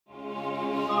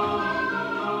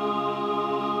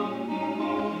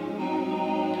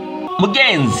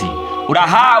mugenzi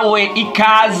urahawe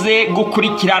ikaze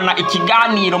gukurikirana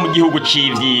ikiganiro mu gihugu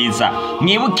c'ivyiza.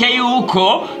 Mwibuke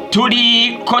yuko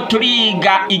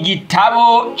turiga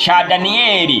igitabo ca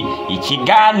Daniyeli,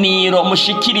 ikiganiro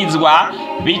mushikirizwa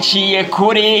biciye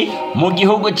kuri mu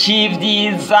gihugu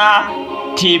c'ivyiza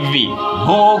TV.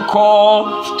 Nk'uko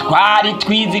twari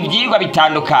twize ivyigwa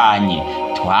bitandukanye,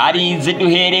 twarize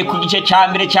duhereye ku gice ca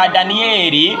mbere ca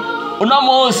Daniyeli. Uno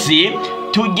munsi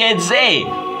tugeze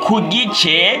ku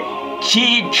gice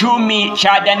c'icumi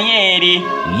ca Daniyeli.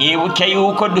 Mwibuke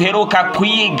yuko duheruka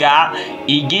kwiga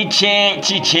igice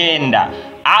c'icenda,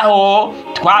 aho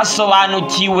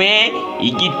twasobanukiwe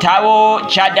igitabo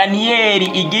ca Daniyeli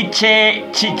igice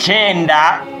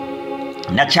c'icenda,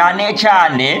 na cane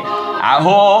cane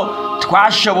aho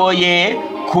twashoboye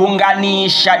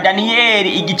kunganisha Daniyeli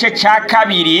igice ca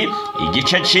kabiri,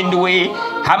 igice c'indwi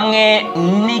hamwe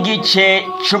n'igice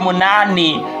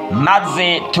c'umunani,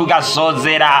 maze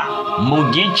tugasozera mu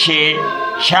gice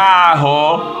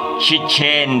caho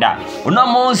c'icenda. Uno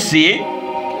munsi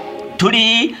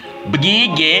turi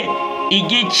bwige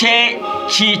igice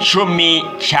c'icumi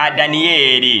ca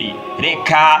Daniyeli.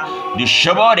 Reka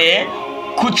dushobore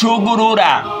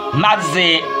kucugurura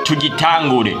maze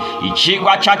tugitangure.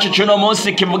 Icigwa cacu c'uno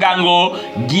munsi kivuga ngo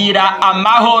gira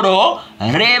amahoro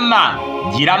Rema.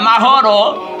 Gira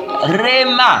amahoro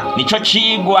Rema nico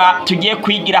cigwa tugiye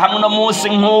kwigira hamwe no munsi,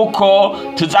 nk'uko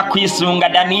tuza kwisunga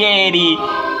Daniyeli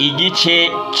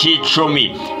igice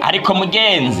c'icumi. Ariko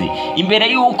mugenzi, imbere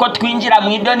yuko twinjira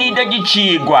mw'idonido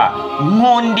ry'icigwa,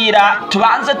 nkundira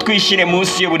tubanze twishire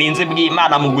munsi y'uburinzi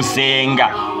bw'Imana mu gusenga.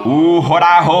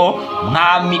 Uhoraho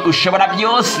mwami ushobora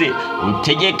byose,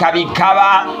 utegeka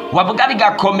bikaba, wavuga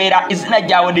bigakomera, izina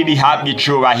ryawe nirihabwa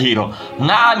icubahiro.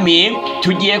 Mwami,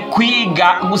 tugiye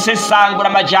kwiga gusesangura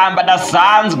amajambo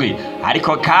adasanzwe,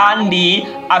 ariko kandi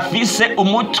afise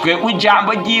umutwe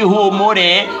w'ijambo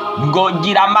ry'ihumure ngo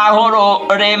gira amahoro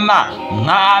Rema.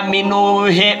 Mwami,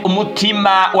 nuhe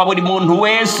umutima wa buri muntu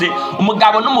wese,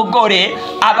 umugabo n'umugore,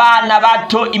 abana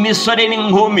bato, imisore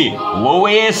n'inkumi, uwo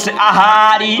wese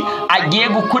ahari agiye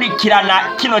gukurikirana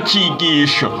kino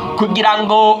cigisho, kugira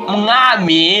ngo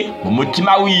mwami mu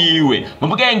mutima wiwe, mu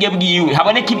bwenge bwiwe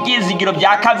haboneke ivyizigiro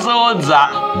vya kazoza,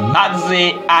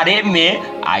 maze areme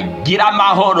agira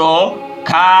amahoro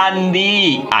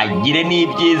kandi agire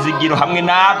n'ivyizigiro hamwe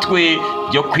natwe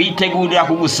byo kwitegurira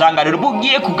kugusanganira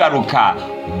bugiye kugaruka,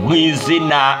 mu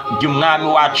izina ry'umwami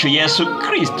wacu Yesu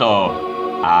Kristo,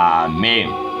 amen.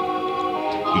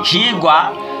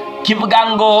 Icigwa kivuga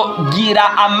ngo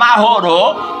gira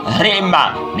amahoro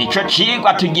Rema, nico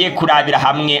cigwa tugiye kurabira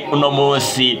hamwe uno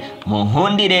munsi.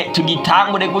 Munkundire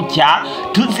tugitangure gutya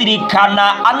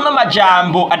tuzirikana ano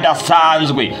majambo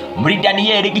adasanzwe muri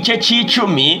Daniyeli igice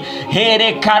c'icumi,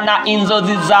 herekana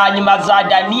inzozi za nyuma za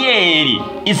Daniyeli.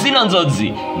 Izino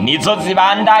nzozi nizo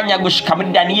zibandanya gushika muri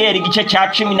Daniyeli igice ca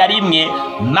 11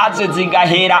 maze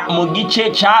zigahera mu gice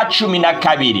ca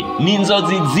 12. Ni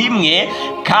inzozi zimwe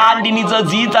kandi nizo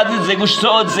ziza zize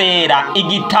gusozera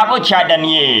igitabo ca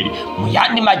Daniyeli. Mu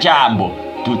yandi majambo,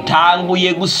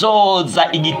 dutanguye gusoza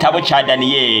igitabo ca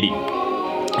Daniyeli.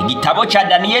 Igitabo ca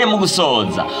Daniyeli mu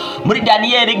gusoza muri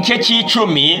Daniyeli igice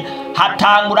c'icumi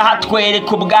hatangura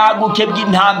hatwereka ubwaguke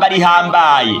bw'intambara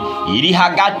ihambaye iri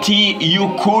hagati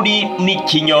y'ukuri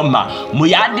n'ikinyoma. Mu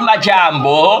yandi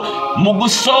majambo, mu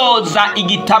gusoza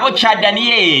igitabo ca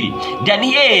Daniyeli,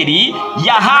 Daniyeli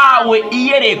yahawe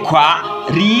iyerekwa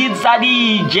riza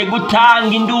rije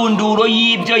gutanga indunduro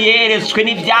y'ibyo yeretswe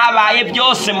n'ivyabaye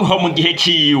byose mu gihe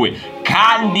ciwe.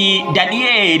 Kandi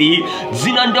Daniyeli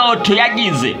zino ndoto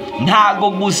yagize ntago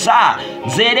gusa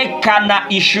zerekana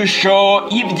ishusho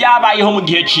y'ivyabayeho mu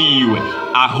gihe ciwe,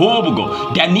 ahubwo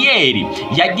Daniyeli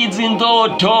yagize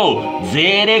indoto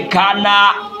zerekana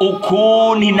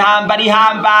ukuntu intambara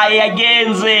ihambaye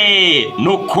yagenze,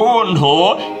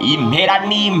 n'ukuntu impera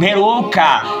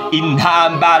n'imperuka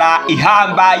intambara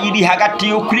ihambaye iri hagati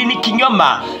y'ukuri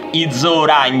n'ikinyoma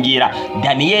izorangira.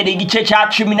 Daniyeli igice ca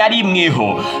 11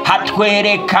 ho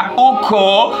hatwereka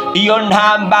uko iyo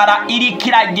ntambara iri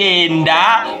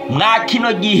kiragenda mwa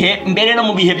kino gihe mbere no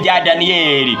mu bihe bya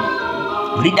Daniyeli.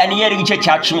 Muri Daniyeli igice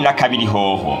ca 12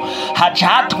 hoho haca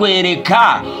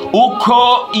hatwereka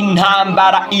uko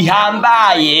intambara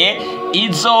ihambaye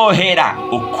izohera,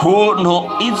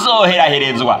 ukuntu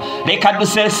izoheraherezwa. Reka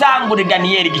dusesangure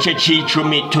Daniyeli igice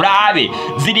c'icumi turabe.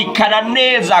 Zirikana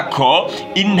neza ko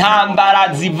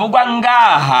intambara zivugwa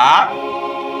ngaha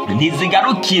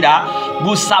ntizigarukira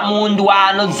gusa mu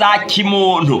ndwano za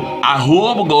kimuntu,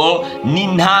 ahubwo ni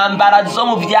intambara zo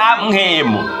mu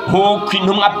vyamwemu, nk'uko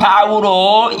intumwa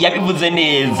Pawulo yabivuze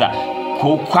neza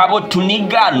kuko abo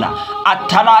tunigana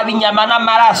atari inyama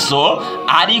n'amaraso,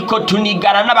 ariko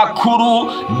tunigana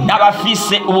n'abakuru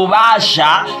n'abafise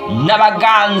ububasha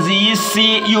n'abaganzi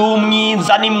y'isi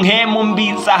y'umwiza n'impwemu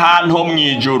mbi z'ahantu ho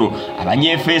mw'ijuru.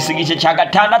 Abanyefeso igice cya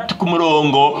 6 ku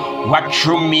murongo wa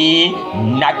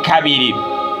 12.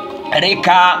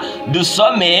 Reka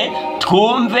dusome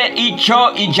twumve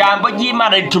ico ijambo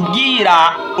ry'Imana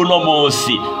ritubwira uno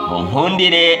munsi.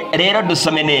 Nkundire rero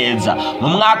dusome neza. Mu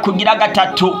mwaka ugira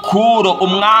 3 Kuro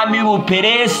umwami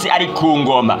w'Ubuperesi ari ku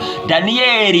ngoma,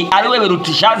 Daniyeli ariwe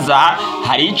Berutishaza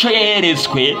hari ico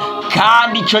yeretswe,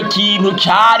 kandi ico kintu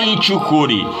cari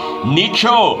icukuri.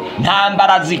 Nico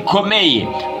ntambara zikomeye,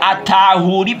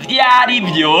 atahura ivyari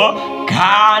byo,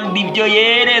 kandi ibyo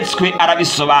yeretswe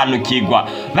arabisobanukirwa.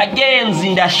 Bagenzi,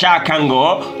 ndashaka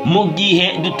ngo mu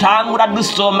gihe dutangura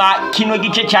dusoma kino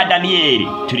gice cya Daniyeli,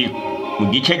 turi mu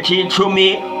gice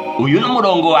c'10, uyu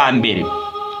n'umurongo wa mbere.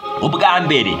 Ubwa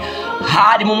mbere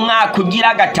hari mu mwaka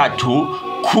ugira 3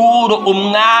 Kuro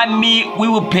umwami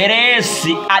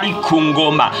w'Ubuperesi ari ku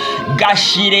ngoma.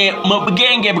 Gashire mu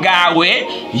bwenge bwawe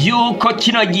yuko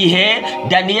kino gihe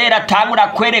Daniyeli atangura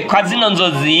kwerekwa zino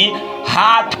nzozi,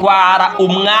 hatwara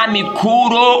umwami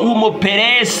Kuro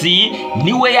w'Umuperesi,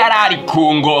 niwe yarari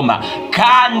ku ngoma.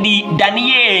 Kandi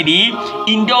Daniyeli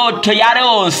indoto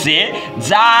yarose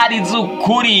zari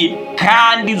z'ukuri,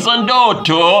 kandi izo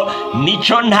ndoto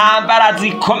nico ntambara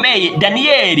zikomeye.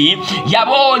 Daniyeli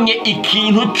yabonye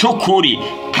ikintu c'ukuri,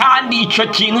 kandi ico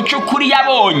kintu c'ukuri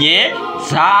yabonye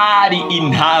zari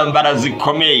intambara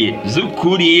zikomeye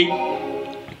z'ukuri.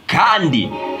 Kandi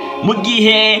mu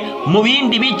gihe mu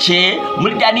bindi bice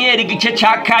muri Daniyeli igice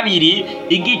cya 2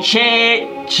 igice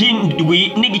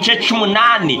c'7 n'igice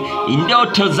c'8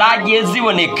 indoto zagiye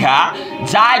ziboneka,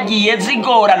 zagiye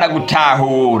zigorana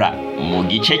gutahura. Mu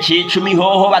gice c'10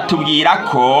 hoho batubwira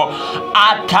ko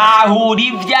atahura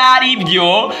ivyari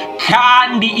byo,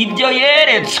 kandi ibyo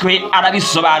yeretswe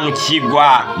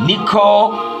arabisobanukirwa.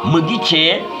 Niko mu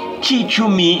gice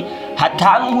c'10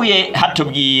 hatanguye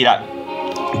hatubwira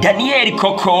Daniyeli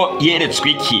koko yeretswe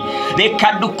iki.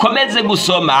 Reka dukomeze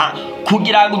gusoma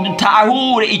kugira ngo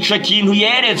dutahure ico kintu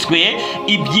yeretswe,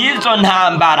 ibyizo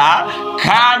ntambara,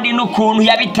 kandi n'ukuntu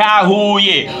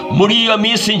yabitahuye. Muri iyo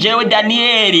minsi njewe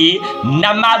Daniyeli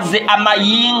namaze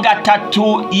amayinga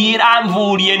 3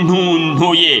 yiramvuriye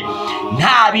ntuntuye,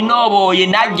 nta binoboye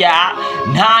najya,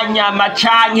 nta nyama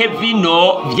canke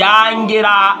vino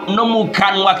vyangera no mu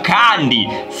kanwa, kandi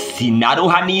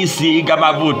sinaruha nisiga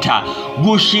amavuta,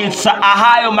 gushitsa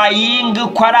ahayo mayinga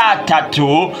uko ari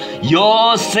 3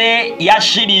 yose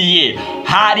yashiriye.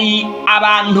 Hari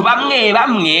abantu bamwe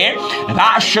bamwe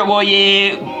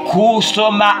bashoboye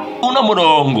kusoma uno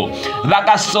murongo,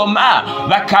 bagasoma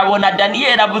bakabona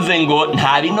Daniyeli avuze ngo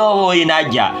nta binoboye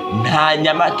najya, nta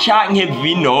nyama canke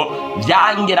vino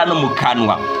vyangera no mu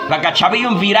kanwa. Bagaca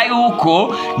biyumvira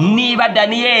yuko niba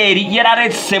Daniyeli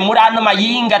yararetse muri ano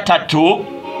mayinga 3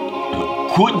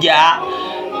 kurya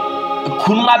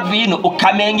kunwa vino,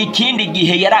 ukamenga ikindi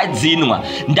gihe yarazinwa.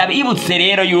 Ndabibutse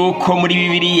rero yuko muri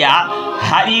Bibiliya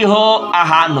hariho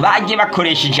ahantu bagiye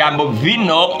bakoresha ijambo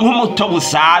vino nk'umutobe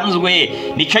usanzwe.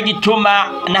 Nico gituma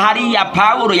na hariya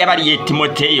Pawulo yabariye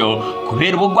Timoteyo,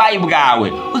 kubera ubugwayi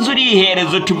bwawe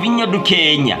uzurihereza utuvinyo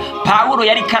dukenya. Pawulo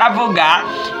yari karavuga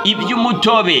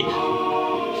iby'umutobe.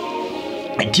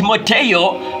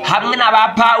 Timoteyo hamwe n'aba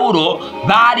Pawulo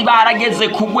bari barageze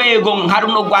ku rwego nka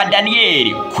runo rwa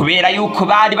Daniyeli, kubera yuko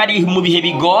bari mu bihe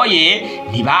bigoye,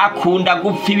 ntibakunda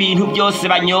gupfa ibintu byose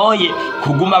banyoye,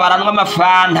 kuguma baranwa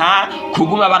amafanta,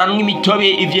 kuguma baranwa imitobe,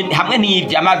 ivyo hamwe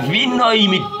n'ivyo amavino,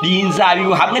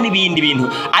 y'inzabibu hamwe n'ibindi bintu.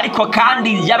 Ariko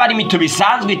kandi yabari imitobe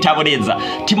isanzwe itaboreza.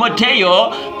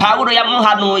 Timoteyo Pawulo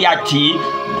yamuhanuye ati,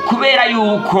 kubera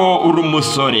yuko uri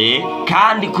umusore,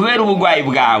 kandi kubera ubugwayi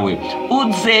bwawe,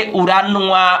 uze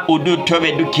uranwa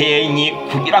udutobe dukenyi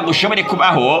kugira ngo ushobore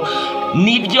kubaho.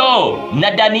 Nibyo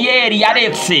na Daniyeli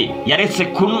yaretse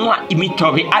kunywa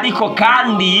imitobe, ariko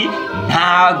kandi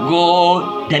ntago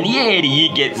Daniyeli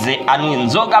yigeze anywa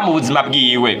inzoga mu buzima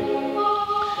bwiwe.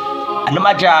 Ano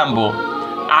majambo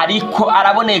ariko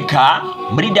araboneka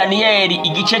muri Daniyeli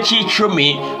igice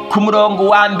c'10 ku murongo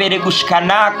wa mbere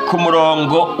gushikana ku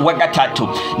murongo wa 3.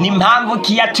 Ni impamvu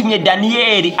kiyatumye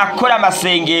Daniyeli akora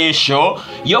amasengesho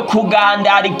yo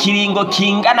kugandara ikiringo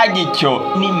kingana gityo.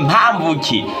 Ni impamvu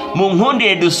ki? Mu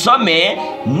nkundire dusome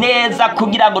neza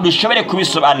kugira ngo dushobore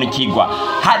kubisobanukirwa.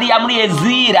 Hariya muri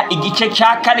Ezira igice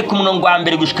ca 4 ku murongo wa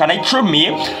mbere gushikana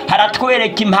 10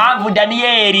 haratwereka impamvu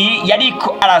Daniyeli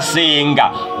yariko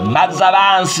arasenga, maze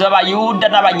abansi b'Abayuda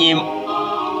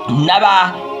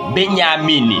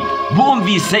Benyamini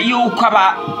bumvise yuko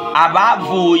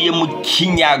abavuye mu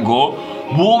kinyago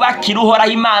bubakira Uhoraho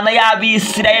Imana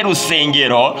y'Abisirayeli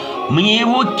urusengero.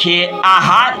 Mwibuke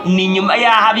aha ni nyuma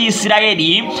y'aho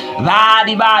Abisirayeli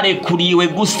bari barekuriwe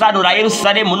gusanura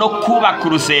Yerusalemu no kubaka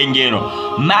urusengero,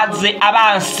 maze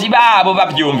abansi babo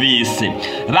babyumvise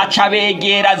baca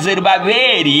begera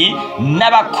Zerubabeli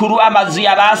n'abakuru b'amazu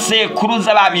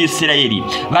y'abasekuruza b'Abisirayeli,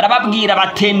 barababwira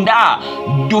batenda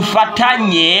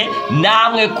dufatanye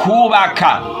namwe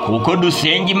kubaka kuko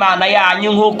dusenga Imana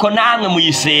yanyu nk'uko namwe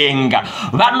muyisenga.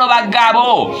 Bano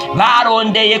bagabo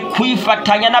barondeye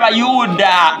kwifatanya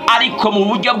n'Abayuda ariko mu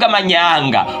buryo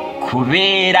bw'amanyanga,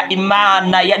 kubera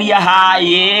Imana yari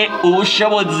yahaye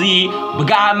ubushobozi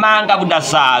bw'amanga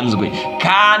budasanzwe.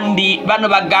 Kandi bano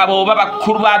bagabo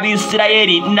b'abakuru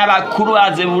b'Abisirayeli n'abakuru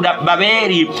ba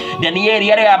Zerubabeli, Daniyeli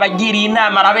yari abagiriye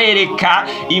inama arabereka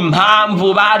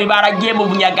impamvu bari baragiye mu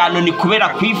bunyagano, ni kubera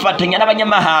kwifatanya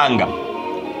n'abanyamahanga.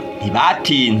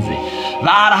 Ntibatinze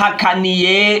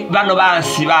barahakaniye bano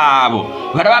bansi babo,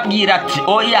 barababwira ati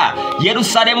oya,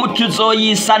 Yerusalemu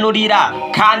tuzoyisanurira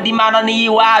kandi Imana ni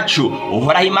iwacu.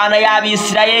 Uhoraho Imana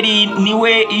y'Abisirayeli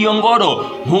niwe iyo ngoro,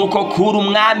 nk'uko kuri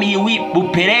umwami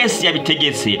w'Ubuperesi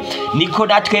yabitegetse niko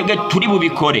natwebwe turi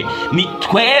bubikore. Ni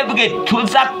twebwe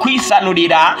tuza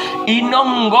kwisanurira ino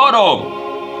ngoro.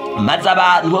 Maze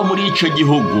abantu bo muri ico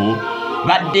gihugu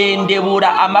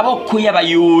badendebura amaboko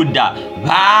y'Abayuda,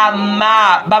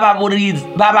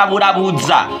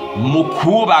 bababurabuza mu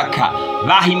kubaka,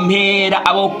 bahimpera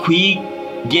abo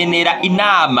kwigenera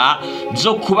inama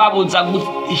zo kubabuza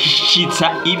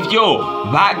gushitsa ibyo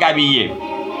bagabiye.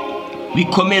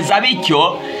 Bikomeza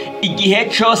bityo igihe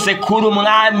cyose kuri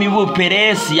umwami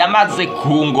w'Ubuperesi yamaze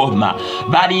ku ngoma,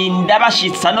 barinda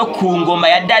bashitsa no ku ngoma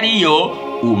ya Dariyo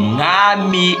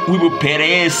umwami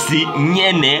w'Ubuperesi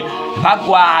nyene,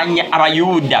 bagwanya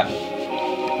Abayuda.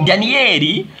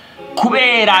 Daniyeli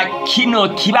kubera kino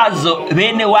kibazo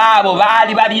bene wabo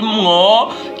bari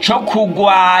barimwo cyo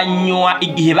kugwanywa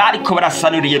igihe bariko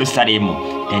barasanura Yerusalemu,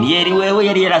 Daniyeli wewe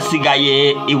yari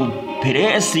yarasigaye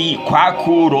Ubuperesi kwa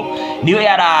Kuro, niwe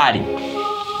yarari.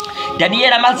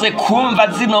 Daniyeli amaze kumva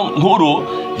zino nkuru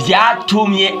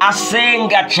vyatumye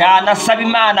asenga cane, asaba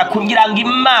Imana kugira ngo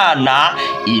Imana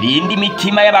irinde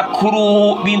imitima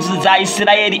y'abakuru b'inzu za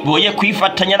Isirayeli boye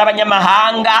kwifatanya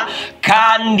n'abanyamahanga,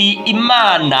 kandi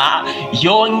Imana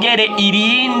yongere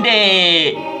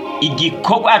irinde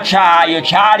igikorwa cayo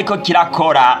cariko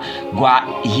kirakora gwa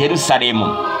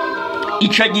Yerusalemu.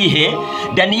 Ico gihe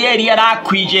Daniyeli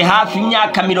yarakwije hafi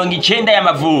imyaka 90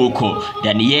 y'amavuko.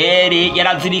 Daniyeli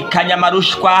yarazirikanya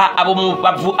amarushwa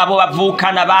abo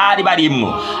bavukana bari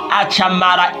barimwo,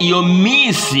 acamara iyo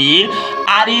misi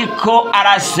ariko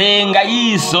arasenga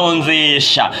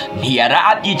yisonzesha.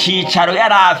 Ntiyarabye icicaro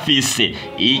yarafise,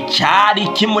 icari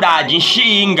kimuraje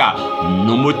inshinga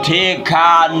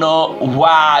n'umutekano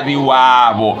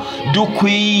wabo.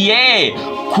 Dukwiye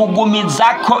kugumiza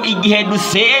ko igihe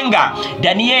dusenga.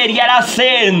 Daniyeli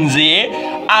yarasenze,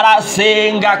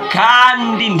 arasenga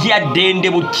kandi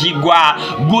ntiyadendebukirwa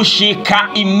gushika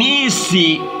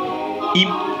imisi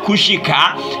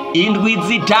kushika indwi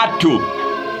zitatu.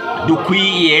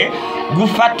 Dukwiye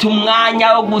gufata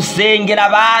umwanya wo gusengera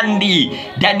abandi.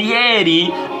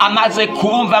 Daniyeli amaze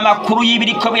kumva amakuru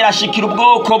y'ibiriko birashikira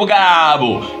ubwoko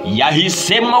bwabo,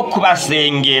 yahisemwo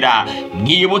kubasengera.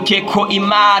 Mwibuke ko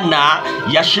Imana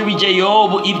yashubije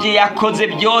Yobu ibyo yakoze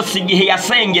byose igihe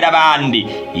yasengera abandi.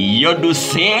 Iyo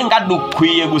dusenga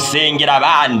dukwiye gusengera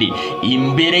abandi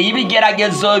imbere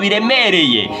y'ibigeragezo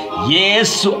biremereye.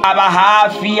 Yesu aba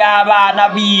hafi y'abana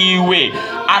biwe,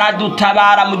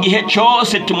 aradutabara mu gihe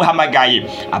cyose tumuhamagaye.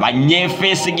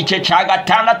 Abanyefesi igice ca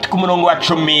 6 ku murongo wa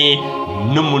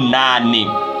 18.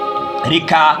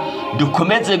 Reka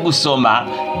dukomeze gusoma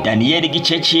Daniyeli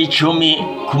igice c'10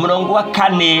 ku murongo wa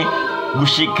 4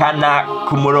 gushikana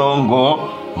ku murongo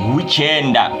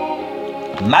w'9.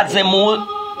 Maze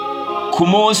ku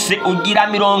munsi ugira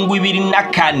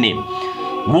 24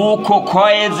 w'uko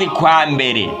kwezi kwa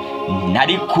mbere,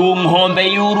 nari ku nkombe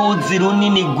y'uruzi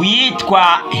runini rwitwa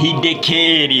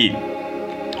Hidekeli.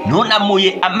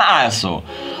 Nunamuye amaso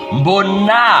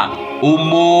mbona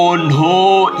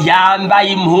umuntu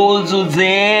yambaye impuzu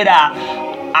zera,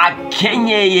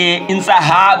 akenyeye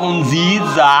inzahabu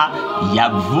nziza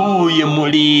yavuye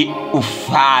muri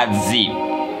Ufazi.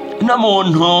 No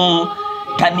muntu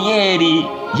Daniyeli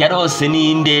yarose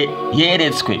ninde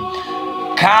yeretswe,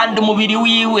 kandi umubiri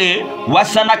wiwe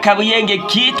wasa n'akabuyenge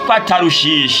kitwa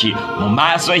tarushishi, mu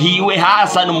maso hiwe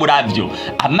hasa n'umuravyo,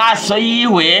 amaso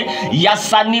yiwe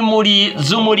yasa n'imuri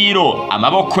z'umuriro,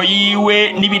 amaboko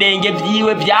yiwe n'ibirenge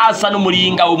vyiwe vyasa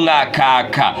n'umuringa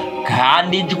w'umwakaka,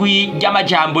 kandi ijwi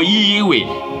ry'amajambo yiwe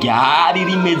ryari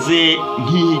rimeze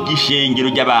nk'igishengero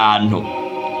ry'abantu.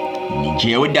 Ni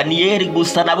jewe Daniyeli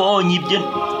gusa nabonye ibyo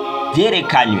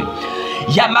vyerekanywe,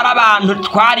 yamara abantu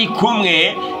twari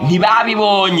kumwe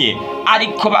ntibabibonye,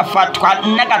 ariko bafatwa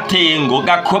n'agatengo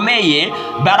gakomeye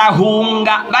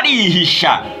barahunga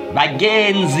barihisha.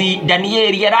 Bagenzi,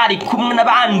 Daniyeli yarari kumwe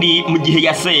n'abandi mu gihe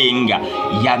yasenga,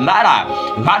 yamara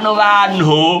bano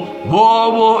bantu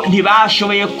bobo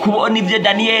ntibashoboye kubona ibyo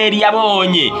Daniyeli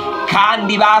yabonye,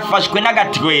 kandi bafashwe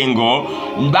n'agatwengo,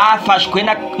 bafashwe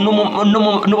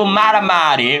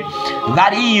n'ubumaramare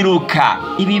bariruka.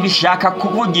 Ibi bishaka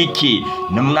kuvuga iki?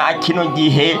 No mwa kino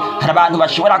gihe hari abantu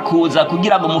bashobora kuza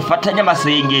kugira ngo mufatanye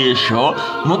amasengesho,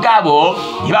 mugabo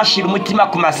ntibashire umutima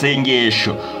ku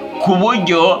masengesho, ku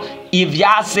buryo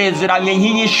ivyasezeranye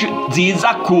nk'inyishu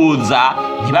ziza kuza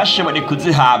ntibashobore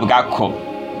kuzihabwako.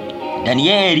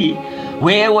 Daniyeli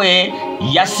wewe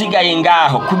yasigaye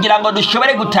ngaho kugira ngo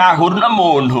dushobore gutahura uno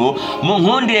muntu. Mu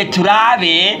nkundire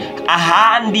turabe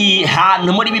ahandi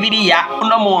hantu muri Bibiliya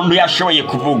uno muntu yashoboye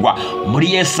kuvugwa.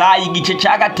 Muri Yesaya igice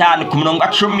ca 5 ku murongo wa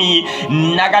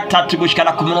 13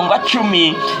 gushikana ku murongo wa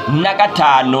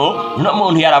 15 uno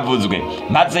muntu yaravuzwe.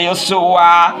 Maze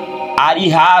Yosuwa ari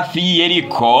hafi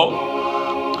y'Iyeriko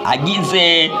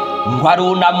agize ngo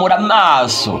arunamura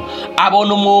amaso,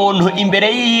 abona umuntu imbere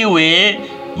yiwe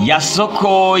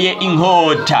yasokoye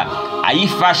inkota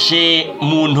ayifashe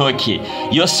mu ntoke.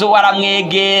 Yosuwa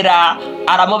aramwegera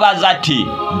aramubaza ati,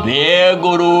 mbega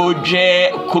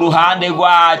uruje ku ruhande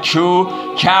rwacu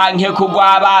canke ku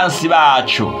rw'abansi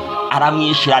bacu?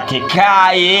 Aramwishura ati,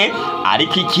 kaye,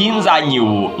 ariko ikinzanye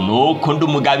ubu nuko ndi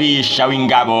umugabisha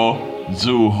w'ingabo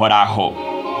z'Uhoraho.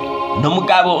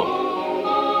 N'umugabo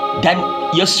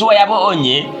Yosuwa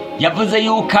yabonye yavuze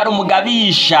yuko ari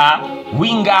umugabisha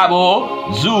w'ingabo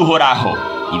z'Uhoraho.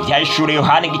 Ivyahishuriwe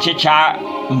Yohana igice ca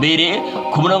mbere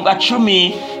ku murongo wa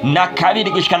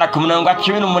 12 gushikana ku murongo wa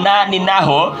 18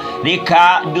 naho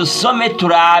reka dusome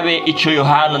turabe ico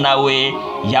Yohana nawe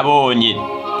yabonye.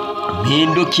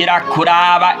 Mpindukira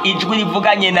kuraba ijwi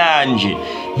rivuganye nanje,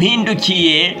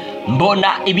 mpindukiye mbona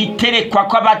ibiterekwa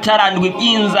kw'amatarandwi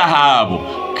by'inzahabu,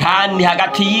 kandi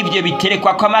hagati y'ivyo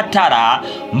biterekwa kw'amatara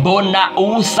mbona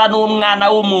uwusa n'umwana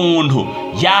w'umuntu,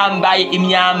 yambaye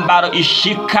imyambaro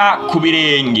ishika ku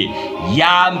birenge,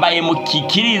 yambaye mu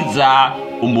kikiriza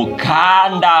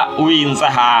umukanda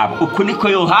w'inzahabu. Uku niko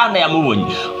Yohana yamubonye.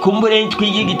 Kumbure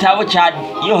twiga igitabo ca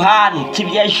Yohana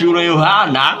cy'ivyahishuro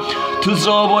Yohana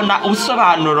tuzobona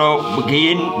ubusobanuro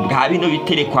bwa bino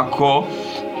biterekwa ko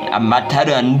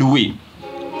amatara ndwi,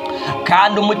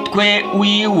 kandi umutwe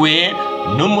wiwe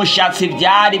n'umushatsi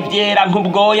vyari vyera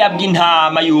nk'ubwoya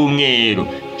bw'intama y'umweru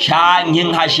canke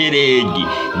nka sheregi,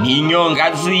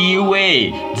 n'inyonga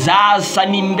ziwe zasa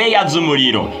n'imbeya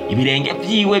z'umuriro, ibirenge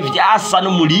vyiwe vyasa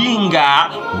n'umuringa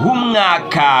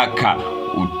w'umwakaka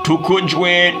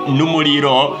utukujwe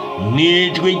n'umuriro,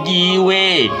 n'ijwi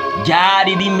ryiwe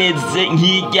ryari rimeze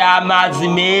nk'iry'amazi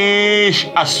menshi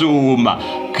asuma,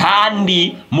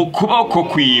 kandi mu kuboko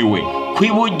kwiwe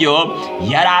kw'iburyo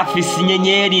yari afise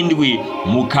inyenyeri indwi,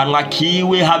 mu kanwa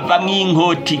kiwe havamwo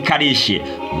inkota ikarishe,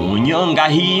 mu nyonga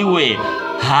hiwe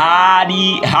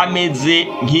hari hameze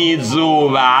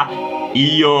nk'izuba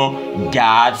iyo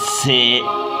ryatse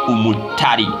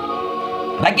umutari.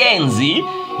 Bagenzi,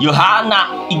 Yohana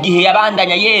igihe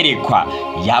yabandanya yerekwa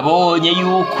yabonye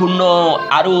yuko uno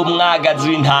ari umwagazi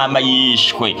w'intama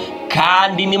yishwe,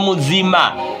 kandi ni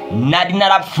muzima. Nari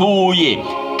narapfuye,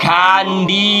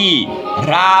 kandi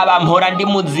raba mpora ndi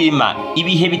muzima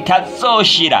ibihe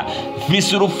bitazoshira,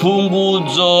 mfise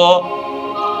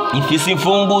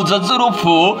imfunguzo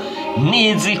z'urupfu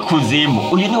n'iz'ikuzimu.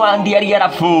 Uyu ni wandi yari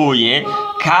yarapfuye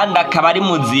kandi akaba ari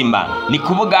muzima. Ni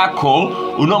kuvuga ko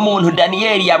uno muntu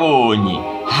Daniyeli yabonye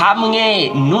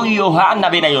hamwe n'uyu Yohana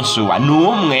be na Yosuwa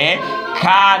n'umwe,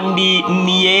 kandi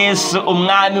ni Yesu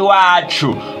umwami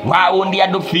wacu, wa wundi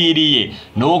yadupfiriye.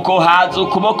 Nuko haza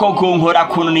ukuboko kunkora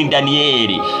kunini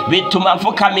Daniyeli, bituma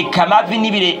mfukamika amavi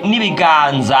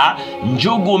n'ibiganza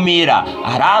njugumira.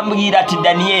 Arambwira ati,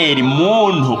 Daniyeli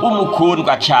muntu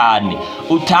umukundwa cane,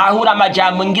 utahura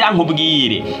amajambo ngira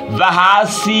nkubwire, va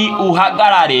hasi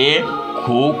uhagarare,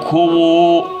 kuko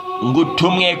ubu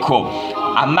ngutumweko.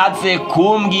 Amaze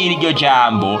kumbwira iryo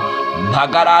jambo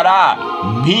mpagarara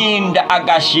mpinda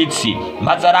agashitsi,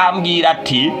 maze arambwira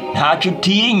ati ntaco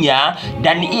utinya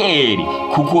Daniyeli,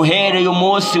 kuko uhereye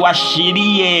umunsi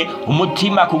washiriye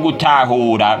umutima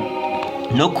kugutahura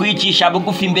no kwicisha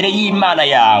bugufi imbere y'Imana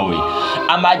yawe,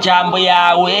 amajambo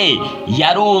yawe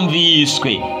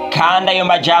yarumviswe, kandi ayo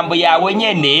majambo yawe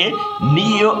nyene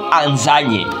niyo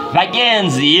anzanye.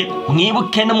 Bagenzi,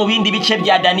 mwibuke no mu bindi bice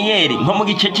bya Daniyeli, nko mu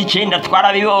gice c'icenda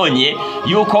twarabibonye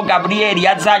yuko Gaburiyeli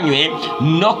yazanywe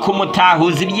no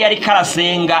kumutahuza ibyo yari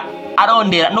karasenga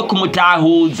arondera, no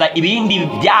kumutahuza ibindi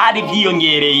byari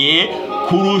byiyongereye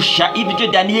kurusha ibyo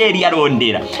Daniyeli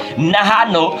yarondera. Na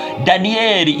hano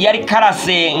Daniyeli yari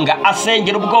karasenga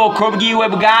asengera ubwoko bwiwe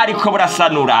bwariko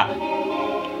burasanura,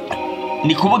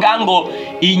 ni kuvuga ngo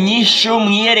inyishu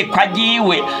mwiyerekwa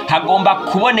ryiwe hagomba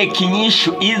kuboneka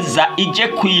inyishu iza ije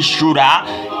kwishura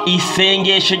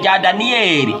isengesho rya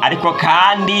Daniyeli. Ariko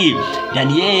kandi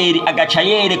Daniyeli agaca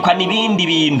yerekwa n'ibindi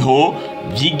bintu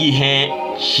by'igihe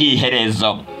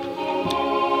c'iherezo.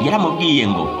 Yaramubwiye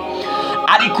ngo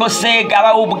ariko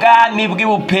Segaba w'ubwami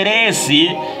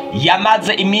bw'Ubuperesi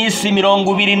yamaze iminsi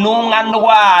 21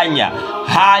 andwanya.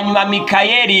 Hanyuma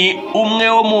Mikayeli, umwe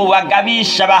wo mu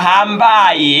bagabisha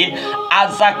bahambaye,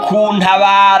 aza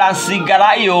kuntabara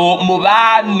nsigarayo mu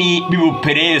bami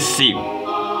b'Ubuperesi.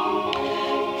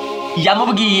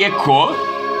 Yamubwiye ko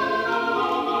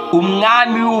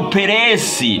umwami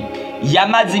w'Ubuperesi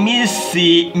yamaze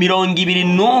iminsi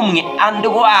 21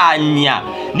 andwanya.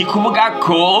 Ni kuvuga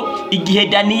ko igihe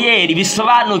Daniyeli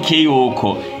bisobanuke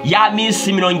yuko ya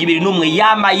minsi 21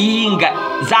 y'amayinga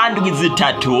zandwi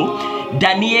zitatu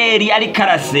Daniyeli yari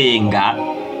karasenga,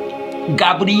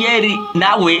 Gaburiyeli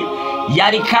nawe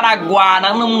yari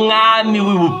karagwana n'umwami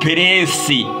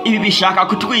w'Ubuperesi. Ibi bishaka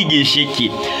kutwigisha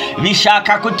iki?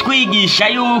 Bishaka kutwigisha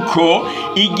yuko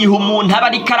igihe umuntu aba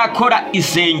ari karakora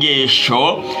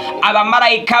isengesho,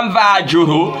 abamarayika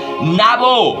mvajuru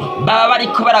nabo baba bari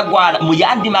kubaragwana. Mu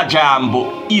yandi majambo,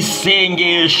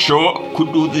 isengesho,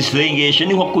 kuduza isengesho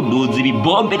niho kuduza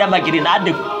ibibombe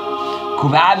n'amagerenade ku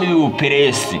bami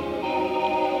b'Ubuperesi.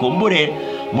 Kumbure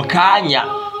mukanya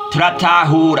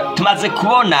turatahura, tumaze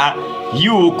kubona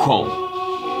yuko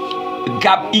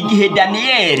igihe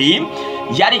Daniyeli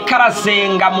yari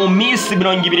karasenga mu minsi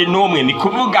 21, ni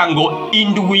kuvuga ngo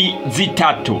indwi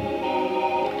zitatu,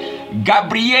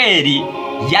 Gaburiyeli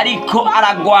yariko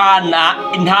aragwana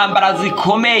intambara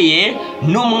zikomeye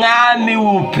n'umwami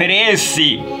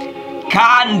w'Ubuperesi,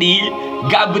 kandi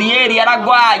Gaburiyeli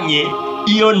yaragwanye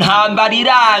iyo ntambara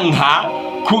iranka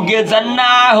kugeza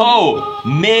naho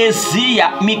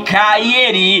Mesiya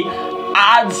Mikayeli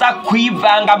aza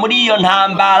kwivanga muri iyo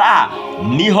ntambara,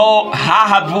 niho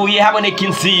hahavuye haboneka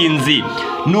intsinzi.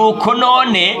 Nuko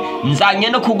none nzanye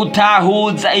no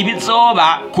kugutahuza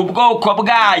ibizoba ku bwoko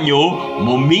bwanyu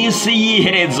mu minsi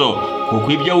y'iherezo,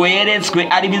 kuko ibyo weretswe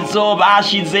ari bizoba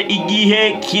hashize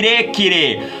igihe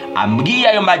kirekire. Ambwiye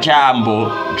ayo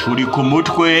majambo ncuri ku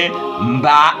mutwe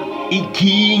mba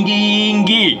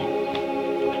ikingingi.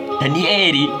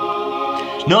 Daniyeli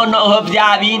noneho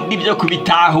bya bindi byo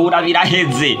kubitahura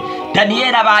biraheze.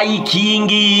 Daniyeli abaye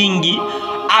ikingingi,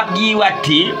 abwiwe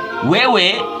ati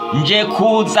wewe nje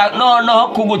kuza noneho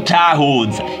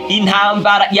kugutahuza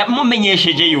intambara.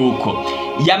 Yamumenyesheje yuko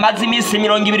yamaze iminsi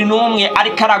 21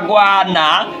 ariko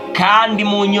aragwana, kandi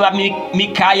mu nyuma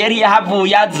Mikayeli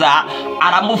yahavuye aza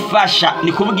aramufasha.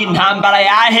 Ni kuvuga intambara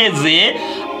yaheze,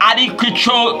 ariko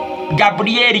ico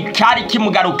Gaburiyeli kari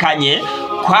kimugarukanye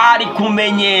kwari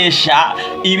kumenyesha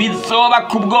ibizoba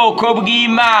ku bwoko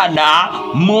bw'Imana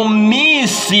mu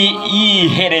minsi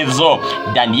y'iherezo.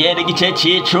 Daniyeli igice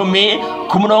c'icumi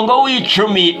ku murongo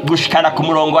w'10 gushikana ku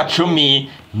murongo wa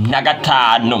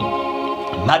 15.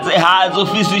 Maze haza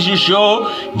ufise ishusho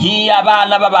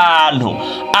nk'iy'abana b'abantu,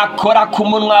 akora ku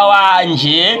munwa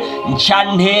wanje, nca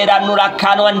nteranura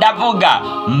akanwa ndavuga,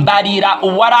 mbarira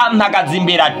uwarampagaze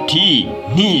imbere ati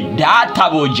nti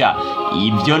databuja,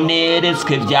 ibyo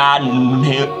neretswe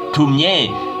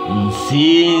byantumye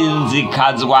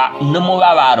nsinzikazwa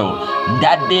n'umubabaro,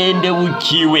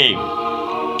 ndadendebukiwe.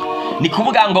 Ni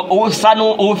kuvuga ngo usa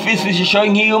n'ufise ishusho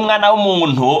nk'iy'umwana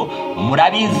w'umuntu,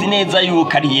 murabizi neza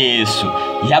yuko ari Yesu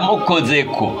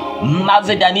yamukozeko.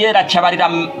 Maze Daniyeli acabarira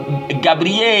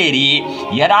Gaburiyeli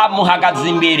yaramuhagaze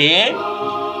imbere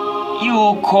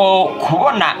yuko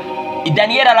kubona.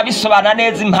 Daniyeli arabisobanura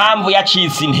neza impamvu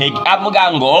yacitse intege,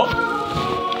 avuga ngo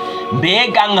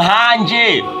mbega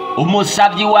nkanje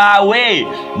umusavyi wawe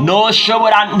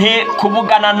noshobora nte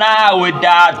kuvugana nawe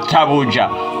databuja,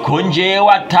 ko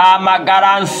njewe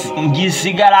atamagara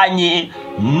ngisigaranye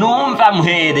numva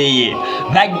mwereye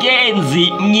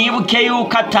bagenzi, mwibuke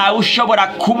yuko atawe ushobora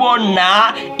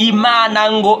kubona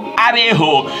Imana ngo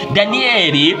abeho.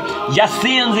 Daniyeli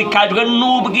yasinzikajwe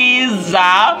n'ubwiza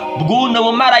bw'uno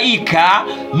mumarayika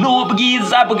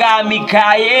n'ubwiza bwa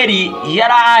Mikayeli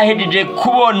yari ahejeje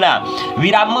kubona,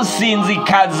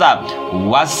 biramusinzikaza.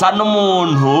 Wasa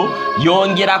n'umuntu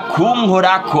yongera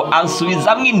kunkorako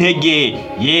ansubizamwo intege.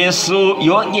 Yesu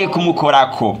yongeye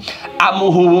kumukorako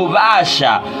amuha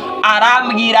ububasha,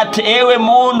 arambwira ati ewe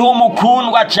muntu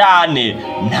w'umukundwa cyane,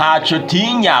 ntaco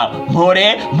tinya,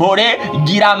 mpore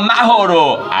gira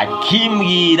amahoro.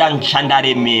 Akimbwira nca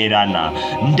ndaremerana,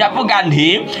 ndavuga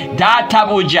nti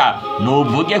databuja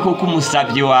nuvuge kuko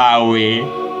umusavyi wawe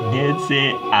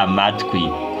ndetse amatwi,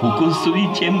 kuko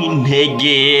nsubijemwo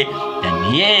intege.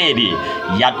 Daniyeli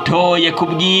yatoye ku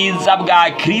bwiza bwa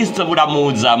Kristo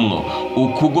buramuzamwo,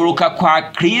 ukuguruka kwa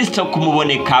Kristo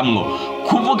kumubonekamwo,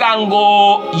 kuvuga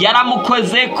ngo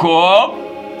yaramukozeko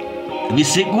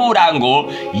bisigura ngo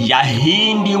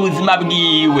yahindiye ubuzima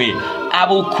bwiwe,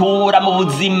 abukura mu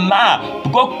buzima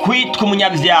bwo kwitwa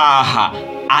umunyabyaha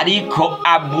ariko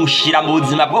abushira mu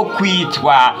buzima bwo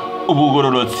kwitwa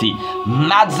ubugororotsi,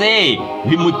 maze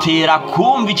bimutera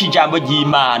kumva ijambo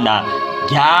ry'Imana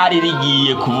ryari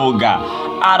rigiye kuvuga.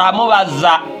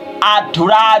 Aramubaza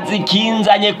aturazi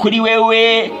kinzanye kuri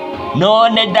wewe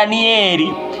none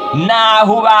Daniyeli,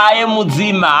 naho ubaye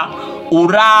muzima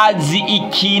urazi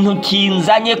ikintu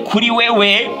kinzanye kuri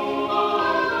wewe?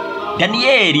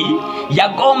 Daniyeli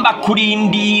yagomba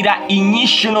kurindira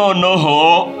inyishu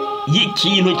noneho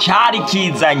y'ikintu cyari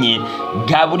kizanye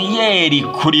Gaburiyeli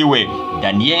kuri we.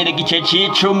 Daniyeli gice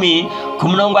c'icumi ku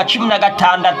murongo wa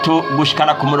 16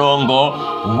 gushikana ku murongo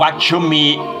wa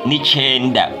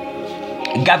 19.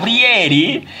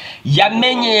 Gaburiyeli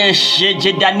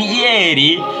yamenyesheje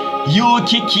Daniyeli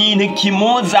yuko ikintu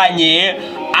kimuzanye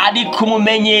ari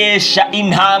kumumenyesha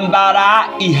intambara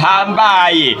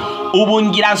ihambaye. Ubu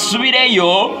ngira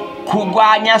nsubireyo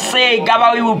kugwanya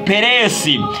Segaba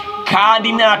w'Ubuperesi,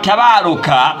 kandi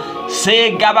natabaruka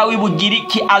Segaba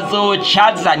w'Ubugiriki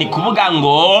azocaza. Ni kuvuga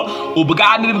ngo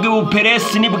ubwami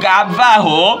bw'Ubuperesi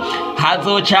nibwavaho,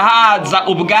 hazoca haza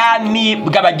ubwami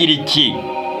bw'Abagiriki.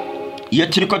 Iyo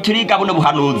turiko turiga buno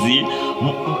buhanuzi,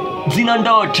 zino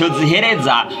ndoto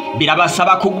zihereza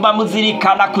birabasaba kuguma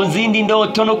muzirikana ku zindi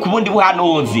ndoto no ku bundi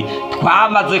buhanuzi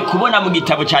twamaze kubona mu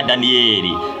gitabo ca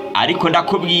Daniyeli. Ariko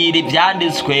ndakubwira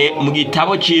ivyanditswe mu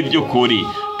gitabo cy'ivy'ukuri,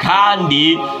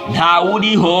 kandi nta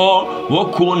uriho wo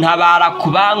kuntabara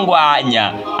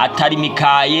kubangwanya atari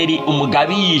Mikayeli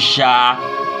umugabisha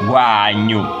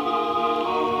wanyu.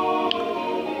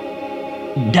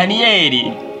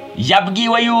 Daniyeli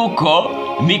yabwiwe yuko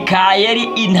Mikayeli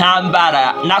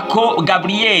intambara nako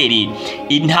Gaburiyeli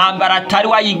intambara atari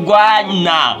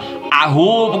wayigwana,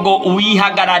 ahubwo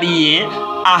uwihagarariye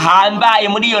ahambaye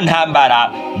muri iyo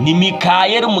ntambara ni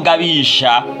Mikayeli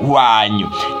umugabisha wanyu.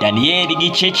 Daniyeli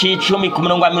gice c'icumi ku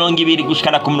murongo wa 20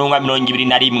 gushikana ku murongo wa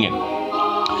 21.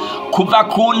 Kuva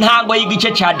ku ntango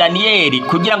y'igice ca Daniyeli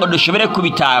kugira ngo dushobore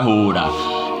kubitahura,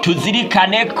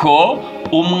 tuzirikane ko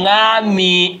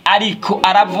umwami ariko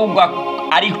aravugwa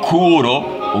ari Kuro,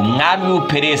 umwami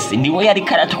w'Ubuperesi, niwe yari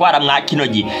karatwara mwa kino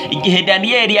gihe. Igihe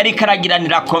Daniyeli yari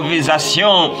karagiranira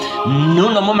conversation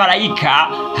n'uno mumarayika,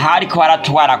 hariko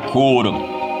haratwara Kuro.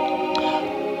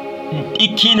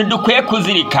 Ikintu dukwiye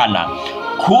kuzirikana,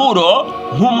 Kuro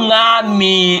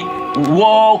nk'umwami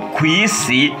wo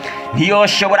kwisi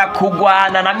ntiyoshobora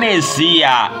kugwana na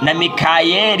Mesiya na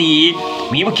Mikayeli.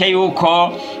 Mwibuke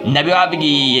yuko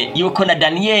nabibabwiye yuko na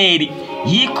Daniyeli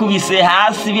yikubise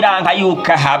hasi biranka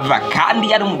yuko hava,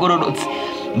 kandi yari umugororotsi.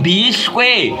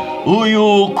 Bishwe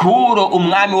uyu Kuro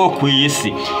umwami wo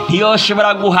kwisi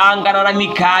ntiyoshobora guhangana na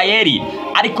Mikayeli,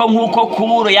 ariko nk'uko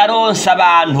Kuro yaronse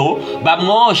abantu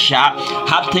bamwosha,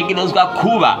 hategerezwa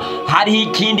kuba hariho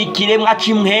ikindi kiremwa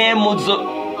c'impemuzo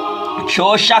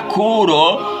cosha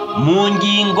Kuro mu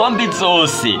ngingo mbi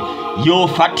zose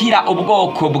yofatira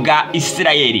ubwoko bwa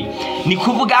Isirayeli. Ni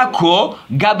kuvuga ko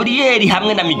Gaburiyeli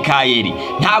hamwe na Mikayeli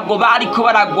ntago bariko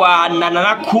baragwana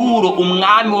na Kuro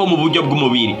umwami wo mu buryo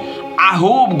bw'umubiri,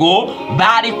 ahubwo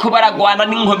bariko baragwana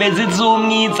n'inkomezi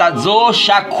z'umwiza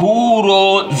zosha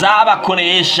Kuro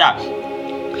zabakoresha.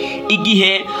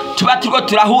 Igihe tuba turiko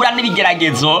turahura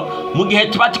n'ibigeragezo, mu gihe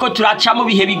tuba turiko turaca mu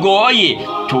bihe bigoye,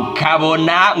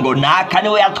 tukabona ngo naka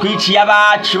niwe yatwiciye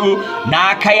abacu,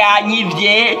 naka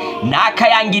yanyivye, naka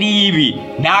yangiriye ibi,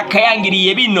 naka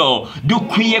yangiriye bino,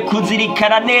 dukwiye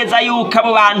kuzirikana neza yuko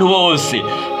abo bantu bose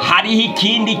hariho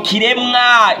ikindi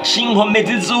kiremwa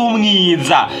c'inkomezi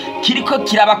z'umwiza kiriko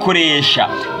kirabakoresha.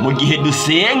 Mu gihe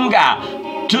dusenga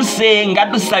tusenga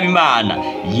dusaba Imana,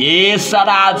 Yesu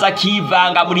araza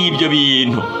akivanga muri ibyo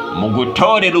bintu mu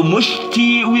gutorera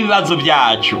umuti w'ibibazo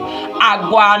byacu,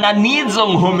 agwana n'izo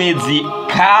nkomezi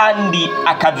kandi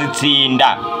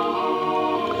akazitsinda.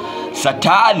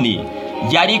 Satani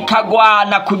yari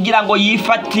kagwana kugira ngo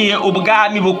yifatiye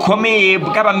ubwami bukomeye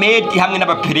bw'Abamedi hamwe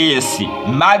n'Abaperesi,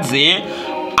 maze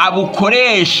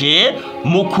abukoreshe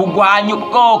mu kugwanya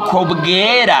ubwoko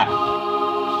bwera.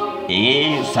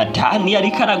 Satani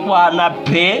yari karagwana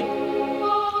pe.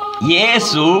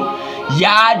 Yesu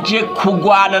yaje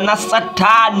kugwana na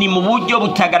Satani mu buryo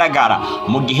butagaragara.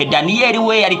 Mu gihe Daniyeli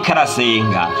we yari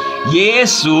karasenga,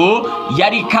 Yesu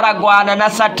yari karagwana na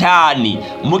Satani.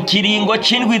 Mu kiringo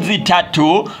c'indwi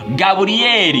zitatu,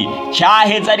 Gaburiyeli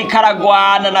caheza ari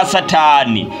karagwana na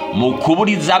Satani mu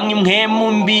kuburizamwe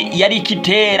impwemu mbi yari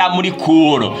kitera muri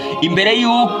Kuro. Imbere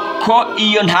yuko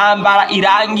iyo ntambara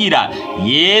irangira,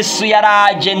 Yesu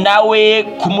yaraje nawe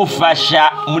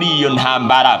kumufasha muri iyo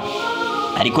ntambara.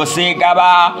 Ariko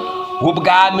Segaba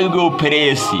w'ubwami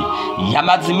bw'Ubuperesi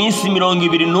yamaze iminsi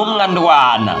 21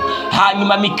 ndwana.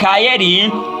 Hanyuma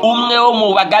Mikayeli, umwe wo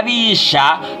mu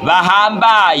bagabisha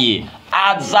bahambaye,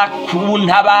 aza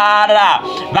kuntabara.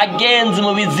 Bagenzi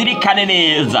mubizirikane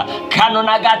neza, kano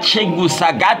n'agace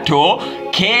gusa gato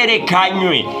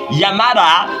kerekanywe,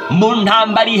 yamara mu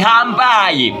ntambara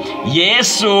ihambaye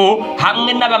Yesu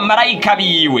hamwe n'abamarayika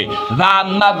biwe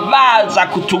bama baza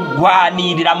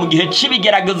kutugwanirira mu gihe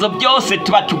c'ibigeragezo byose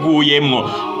tuba tuguyemwo.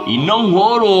 Ino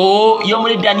nkuru yo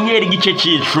muri Daniyeli igice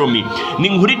c'10 ni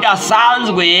inkuru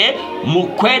idasanzwe mu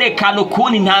kwerekana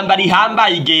ukuntu intambara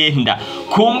ihambaye igenda.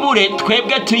 Kumbure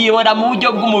twebwe tuyibona mu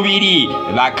buryo bw'umubiri,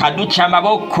 bakaduca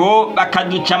amaboko,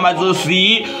 bakaduca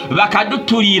amazosi,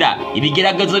 bakaduturira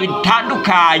ibigeragezo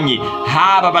bitandukanye,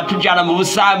 haba abatujana mu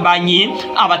busambanyi,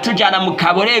 abatujana mu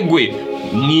kaboregwe,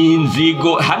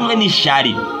 mw'inzigo hamwe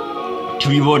n'ishari.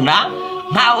 Tubibona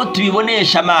nkaho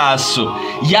tubibonesha amaso,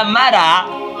 yamara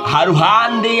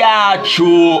haruhande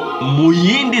yacu mu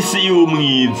yindi si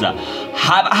y'umwiza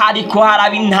hariko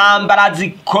haraba intambara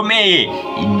zikomeye.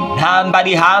 Intambara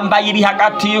ihambaye iri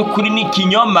hagati y'ukuri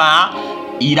n'ikinyoma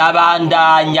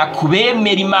irabandanya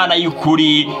kubemera Imana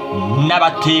y'ukuri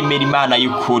n'abatemera Imana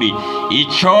y'ukuri.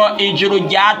 Ico ijuru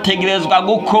ryategerezwa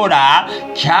gukora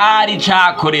cyari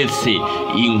cakoretse.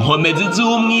 Inkomezi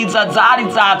z'umwiza zari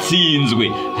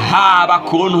zatsinzwe, haba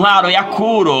ku ntwaro ya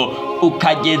Kuro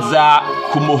ukageza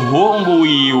ku muhungu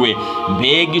wiwe.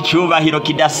 Mbega icubahiro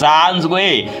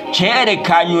kidasanzwe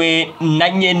cerekanywe na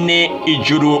nyene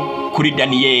ijuru kuri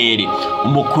Daniyeli.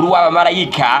 Umukuru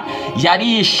w'abamarayika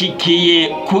yarishikiye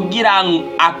kugira ngo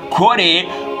akore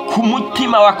ku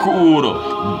mutima wa Kuro,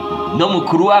 no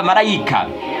mukuru w'abamarayika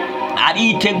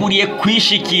ariteguriye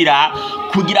kwishikira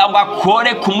kugira ngo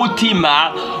akore ku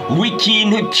mutima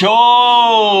w'ikintu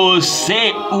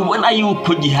cyose ubona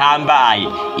yuko gihambaye.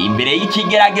 Imbere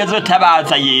y'ikigeragezo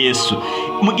tabaza Yesu.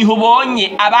 Mu gihe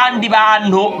ubonye abandi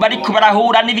bantu bariko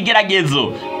barahura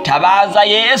n'ibigeragezo, tabaza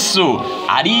Yesu,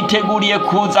 ariteguriye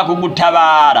kuza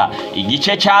kugutabara.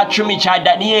 Igice ca 10 ca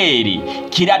Daniyeli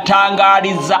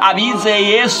kiratangariza abizeye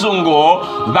Yesu ngo,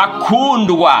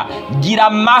 bakundwa, gira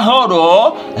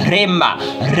amahoro Rema,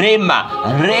 Rema,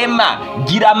 Rema,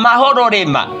 gira amahoro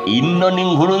Rema. Ino ni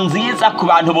inkuru nziza ku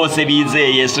bantu bose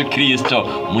bizeye Yesu Kristo.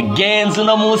 Mugenzi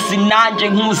no musi nanje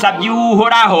nk'umusabyi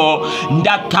w'Uhoraho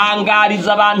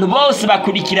ndatangariza abantu bose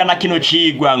bakurikirana kino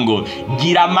cigwa ngo,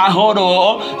 gira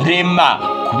amahoro Rema.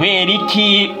 Kubera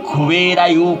iki? Kubera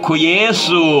yuko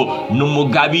Yesu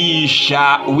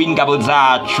n'umugabisha w'ingabo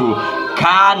zacu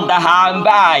kandi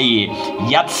ahambaye,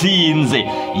 yatsinze.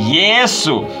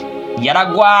 Yesu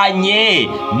yaragwanye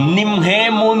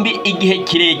n'impwemu mbi igihe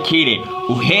kirekire,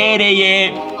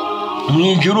 uhereye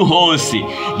mw'ijuru hose.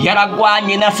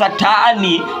 Yaragwanye na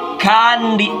Satani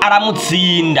kandi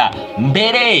aramutsinda.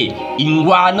 Mbere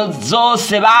ingwano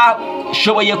zose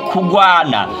bashoboye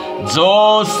kugwana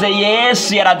zose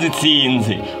Yesu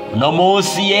yarazitsinze. No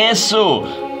musi Yesu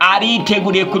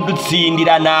ariteguriye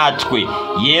kudutsindira natwe.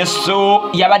 Yesu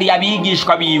yabari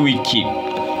abigishwa biwe iki?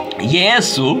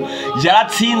 Yesu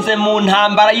yaratsinze mu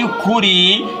ntambara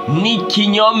y'ukuri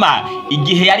n'ikinyoma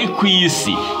igihe yari ku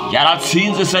isi.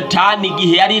 Yaratsinze Satani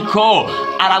igihe yariko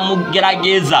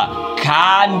aramugerageza,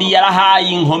 kandi yarahaye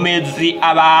inkomezi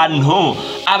abantu,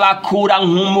 abakura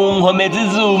mu nkomezi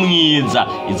z'umwiza.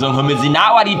 Izo nkomezi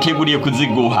nawe ariteguriye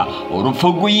kuziguha. Urupfu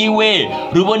rwiwe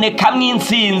rubonekamwo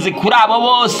intsinzi kuri abo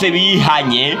bose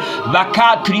bihanye,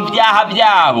 bakatura ibyaha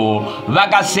byabo,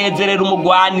 bagasezerera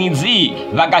umugwanizi,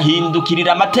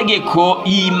 bagahindukirira amategeko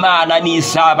y'Imana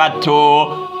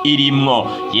n'isabato irimwo.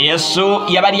 Yesu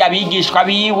yabari abigishwa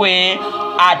biwe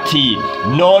ati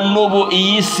none ubu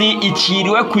iyi si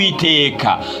iciriwe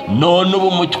kwiteka, none ubu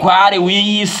umutware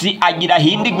w'iyi si agira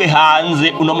ahindigwe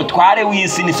hanze. Uno mutware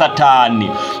w'isi ni Satani.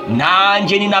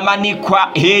 Nanje ninamanikwa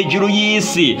hejuru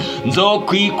y'isi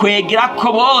nzokwikwegera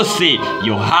ko bose.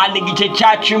 Yohana igice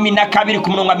ca 12 ku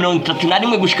murongo wa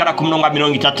 31 gushikara ku murongo wa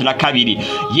 32.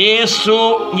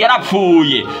 Yesu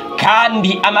yarapfuye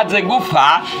kandi amaze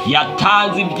gupfa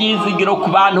yatanze ibyizigiro ku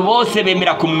bantu bose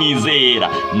bemera kumwizera.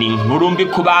 Ni inkuru mbi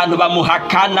ku bantu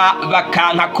bamuhakana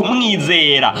bakanka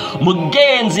kumwizera.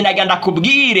 Mugenzi naganda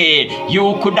kubwire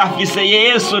yuko udafise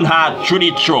Yesu ntaco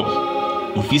urico.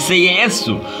 Ufise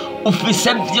Yesu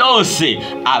ufise byose.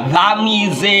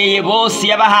 Abamwizeye bose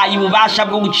yabahaye ububasha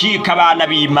bwo gucika abana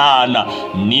b'Imana,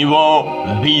 nibo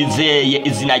bizeye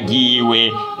izina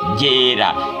ryiwe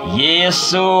ryera.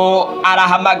 Yesu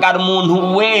arahamagara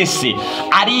umuntu wese,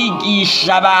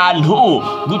 arigisha abantu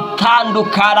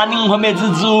gutandukana n'inkomezi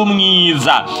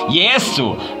z'umwiza.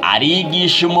 Yesu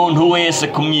arigisha umuntu wese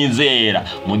kumwizera.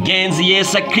 Mugenzi,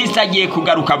 Yesu Kristo agiye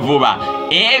kugaruka vuba.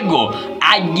 Ego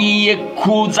agiye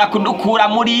kuza kudukura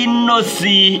muri ino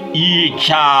si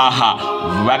y'icaha.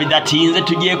 Vuba bidatinze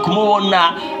tugiye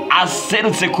kumubona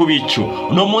aserutse ku bicu.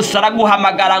 No munsi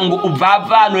araguhamagara ngo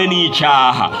uvavanwe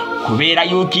n'icaha, kubera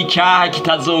yuko icaha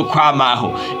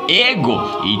kitazokwamaho. Ego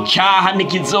icaha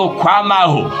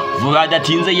ntikizokwamaho. Vuba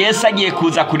bidatinze Yesu agiye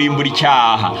kuza kurimbura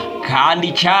icaha, kandi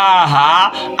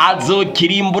icaha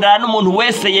azokirimburana n'umuntu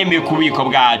wese yemeye kubiko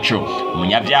bwacu.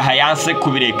 Umunyabyaha yanse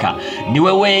kubireka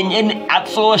niwe wenyene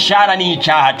azoshana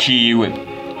n'icaha ciwe.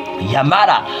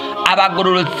 Yamara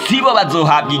abagororotsi bo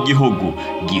bazohabwa igihugu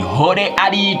gihore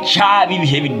ari icabi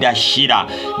ibihe bidashira.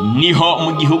 Niho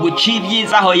mu gihugu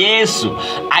c'ivyiza aho Yesu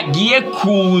agiye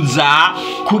kuza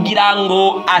kugira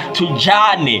ngo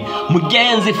atujane.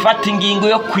 Mugenzi, fata ingingo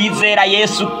yo kwizera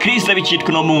Yesu Kristo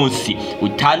bicitwe no munsi.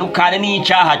 Utandukane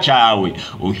n'icaha cawe,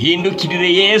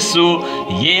 uhindukirire Yesu.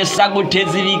 Yesu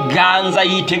aguteze ibiganza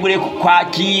yitegure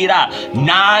kukwakira.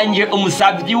 Nanje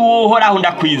umusavyi w'Uhoraho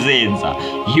ndakwizenza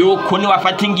yuko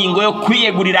niwafata ingingo yo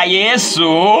kwiyegurira Yesu,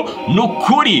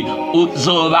 nukuri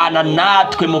uzobana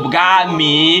natwe mu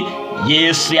bwami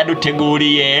Yesu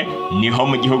yaduteguriye. Niho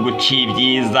mu gihugu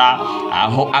c'ivyiza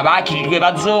aho abakirijwe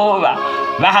bazoba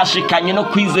bahashikanye no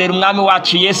kwizera umwami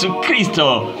wacu Yesu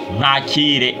Kristo.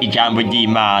 Mwakire ijambo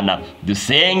ry'Imana.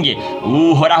 Dusenge.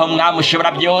 Uhoraho mwami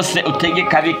ushobora byose,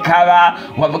 utegeka bikaba,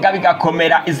 wavuga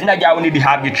bigakomera. Izina ryawe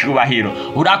nirihabwe icubahiro.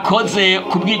 Urakoze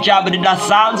kubw'ijambo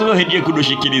ridasanzwe uhejeje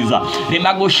kudushikiriza.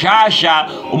 Rema gushasha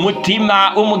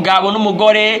umutima w'umugabo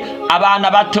n'umugore,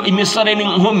 abana bato, imisore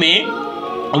n'inkumi,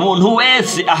 umuntu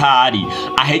wese ahari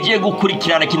ahejeje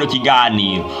gukurikirana kino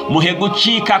kiganiro. Muhe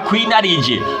gucika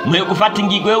kwinarije, muhe gufata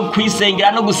ingingo yo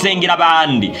kwisengera no gusengera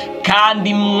abandi.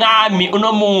 Kandi mwami,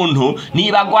 uno muntu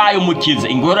niba agwaye umukize,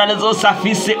 ingorane zose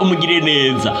afise umugire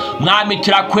neza. Mwami,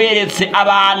 turakweretse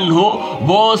abantu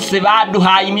bose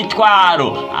baduhaye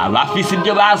imitwaro, abafise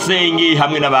ibyo basengeye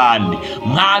hamwe n'abandi.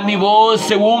 Mwami,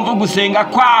 bose wumva gusenga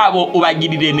kwabo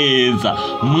ubagirire neza.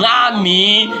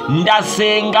 Mwami,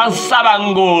 ndasenga nsaba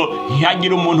ngo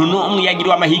ntihagira umuntu n'umwe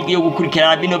yagiriwe amahirwe yo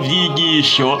gukurikirana bino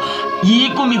vyigisho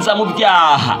yigumiza mu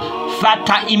byaha.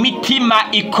 Fata imitima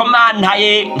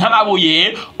ikomantaye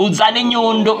nk'amabuye, uzane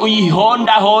inyundo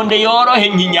uyihondahonde yorohe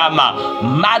nk'inyama,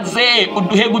 maze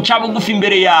uduhe guca bugufi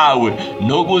imbere yawe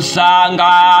no gusanga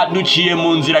duciye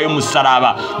mu nzira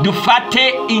y'umusaraba.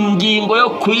 Dufate ingingo yo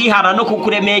kwihana no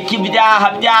kukuremeka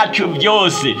ibyaha byacu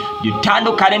byose,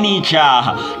 dutandukane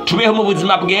n'icaha, tubeho mu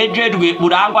buzima bwejejwe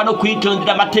burangwa no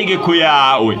kwitondera amategeko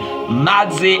yawe.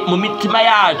 Maze mu mitima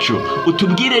yacu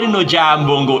utubwire rino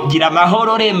jambo ngo gira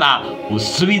amahoro Rema,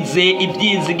 usubize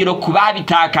ibyizigiro ku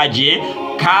babitakaje.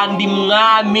 Kandi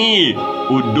mwami,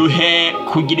 uduhe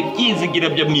kugira ibyizigiro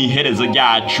byo mu iherezo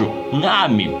ryacu.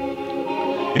 Mwami,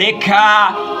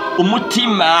 reka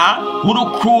umutima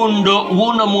w'urukundo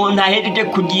w'uno muntu ahejeje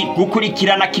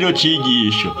gukurikirana kino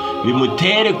cigisho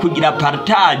bimutere kugira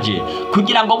partage,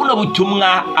 kugira ngo buno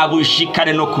butumwa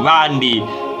abushikane no ku bandi,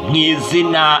 mu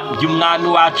izina ry'umwami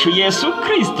wacu Yesu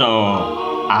Kristo.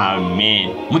 Amen.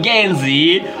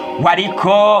 Mugenzi,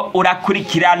 wariko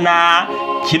urakurikirana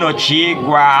kino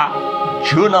cigwa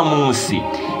c'uno munsi,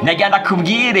 nagenda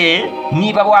kubwire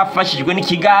niba wafashijwe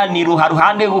n'ikiganiro,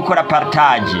 haruhande yo gukora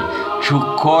partage,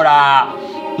 cukora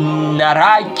na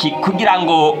like kugira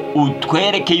ngo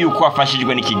utwereke yuko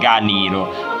wafashijwe n'ikiganiro.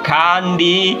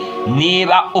 Kandi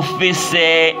niba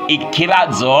ufise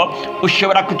ikibazo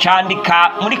ushobora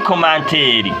kucandika muri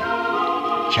komanteri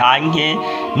canke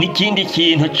n'ikindi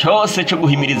kintu cyose cyo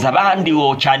guhimiriza abandi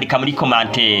wocandika muri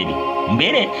komanteri.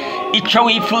 Mbere icyo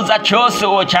wifuza cyose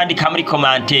wocandika muri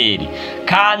komanteri.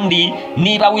 Kandi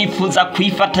niba wifuza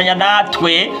kwifatanya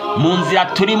natwe mu nzira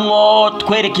turimwo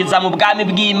twerekeza mu bwami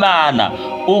bw'Imana,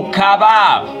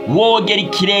 ukaba wogera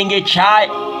ikirenge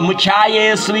mu cya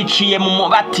Yesu biciye mu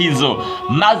mubatizo,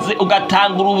 maze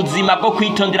ugatangura ubuzima bwo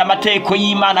kwitondera amategeko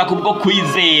y'Imana kubwo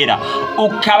kwizera,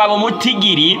 ukaba mu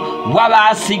mutigiri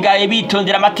w'abasigaye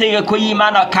bitondera amategeko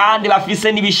y'Imana kandi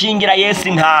bafise n'ibishingira Yesu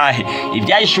intahe.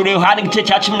 Ibyahishuriwe Yohana igice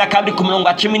cya 12 ku murongo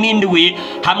wa 17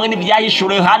 hamwe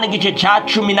n'ibyahishuriwe Yohana igice cya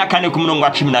 14 ku murongo wa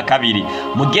 12.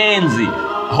 Mugenzi,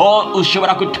 ho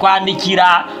ushobora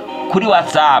kutwandikira kuri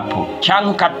WhatsApp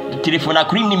cyangwa ukatelefona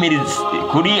kuri nimero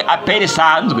kuri apel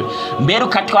sanzwe, mbere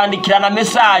ukatwandikira na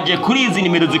message kuri izi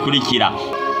nimero zikurikira: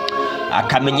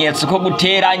 akamenyetso ko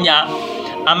guteranya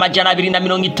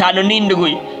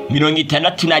 257 61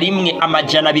 208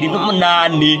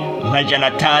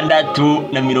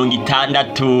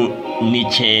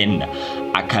 669,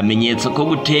 akamenyetso ko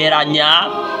guteranya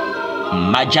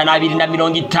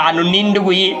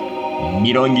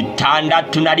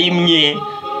 257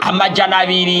 61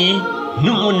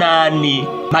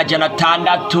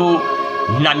 208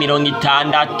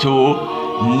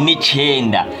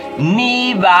 669.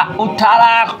 Niba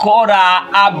utarakora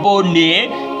abone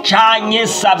canke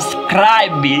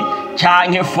subscribe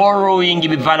canke following,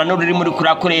 bivana n'ururimi uri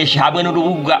kurakoresha hamwe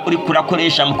n'urubuga uri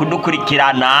kurakoresha mu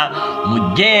kudukurikirana,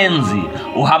 mugenzi,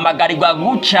 uhamagarirwa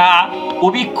guca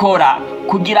ubikora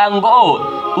kugira ngo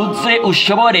uze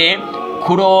ushobore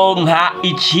kuronka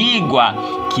ikigwa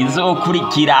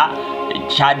kizokurikira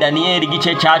cha Daniyeli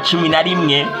igice cya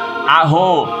 11,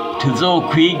 aho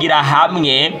tuzokwigira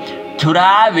hamwe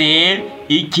turabe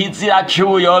ikizira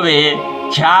cy'ubuyobe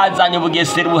cyazanye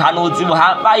ubugesera ubuhanuzi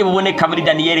buhambaye buboneka muri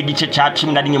Daniyeli igice cya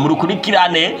 11. Muri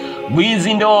ukurikirane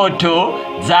rw'izi ndoto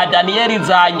za Daniyeli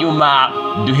za nyuma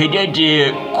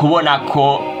duhejeje kubona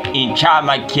ko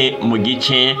incamake mu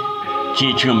gice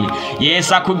c'icumi.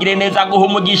 Yesu akugire neza, aguhe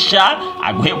umugisha,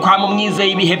 aguhe kwa mu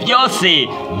mwizeye ibihe byose.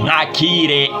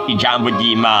 Mwakire ijambo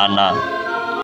ry'Imana.